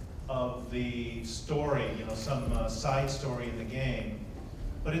of the story, you know, some side story in the game,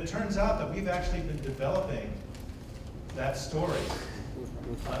 but it turns out that we've actually been developing that story.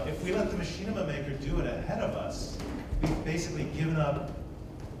 If we let the machinima maker do it ahead of us, we've basically given up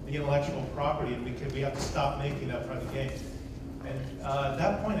the intellectual property, and we have to stop making that part of the game. And at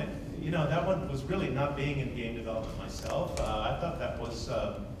that point, you know, that one was really not being in game development myself. I thought that was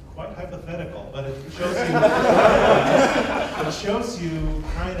quite hypothetical, but it shows you, it shows you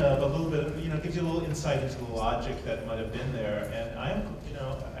kind of a little bit, you know, gives you a little insight into the logic that might have been there. And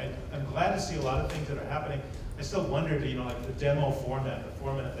I'm glad to see a lot of things that are happening. I still wondered, you know, like the demo format, the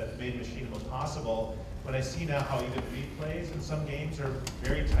format that made machinima possible. When I see now how even replays in some games are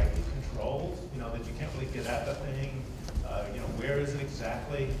very tightly controlled, you know, that you can't really get at the thing, you know, where is it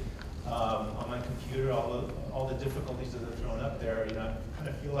exactly? On my computer, all the difficulties that are thrown up there, you know, I kind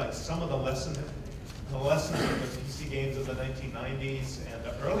of feel like some of the lessons of the PC games of the 1990s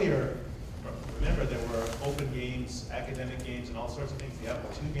and earlier, remember there were open games, academic games, and all sorts of things. The Apple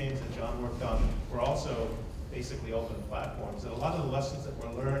II games that John worked on were also basically open platforms. And a lot of the lessons that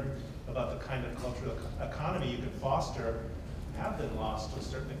were learned about the kind of cultural economy you can foster have been lost to a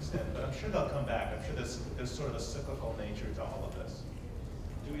certain extent, but I'm sure they'll come back. I'm sure there's sort of a cyclical nature to all of this.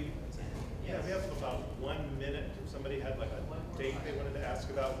 Do we? Yeah, we have about 1 minute. If somebody had like a date they wanted to ask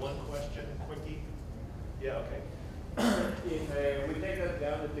about, one question, quickie. Yeah, okay. If we take that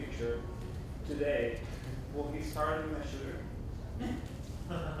down the picture today, will he start in a shooter?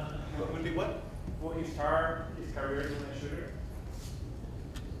 What would be what? Will he start his career doing a shooter?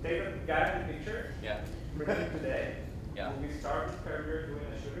 Take the guy in the picture. Yeah. Bring him today. Yeah. Will he start his career doing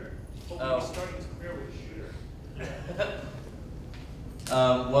a shooter? Oh. He's starting his career with a shooter.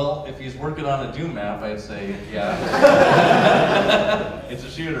 Well, if he's working on a Doom map, I'd say, yeah. It's a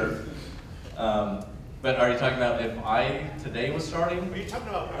shooter. But are you talking about if I today was starting Are you talking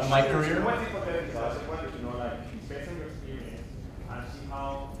about my shooters? career? What's hypothetical? I just wanted to know, like, based on your experience, and see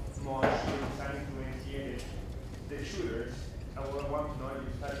how much you're starting to influence the shooters. I would want to know if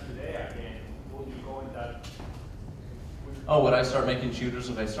you start today again, will you go in that? Oh, would I start making shooters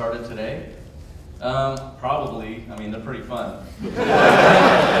if I started today? Probably. I mean, they're pretty fun.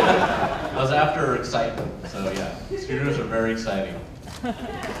 I was after excitement, so yeah. Shooters are very exciting.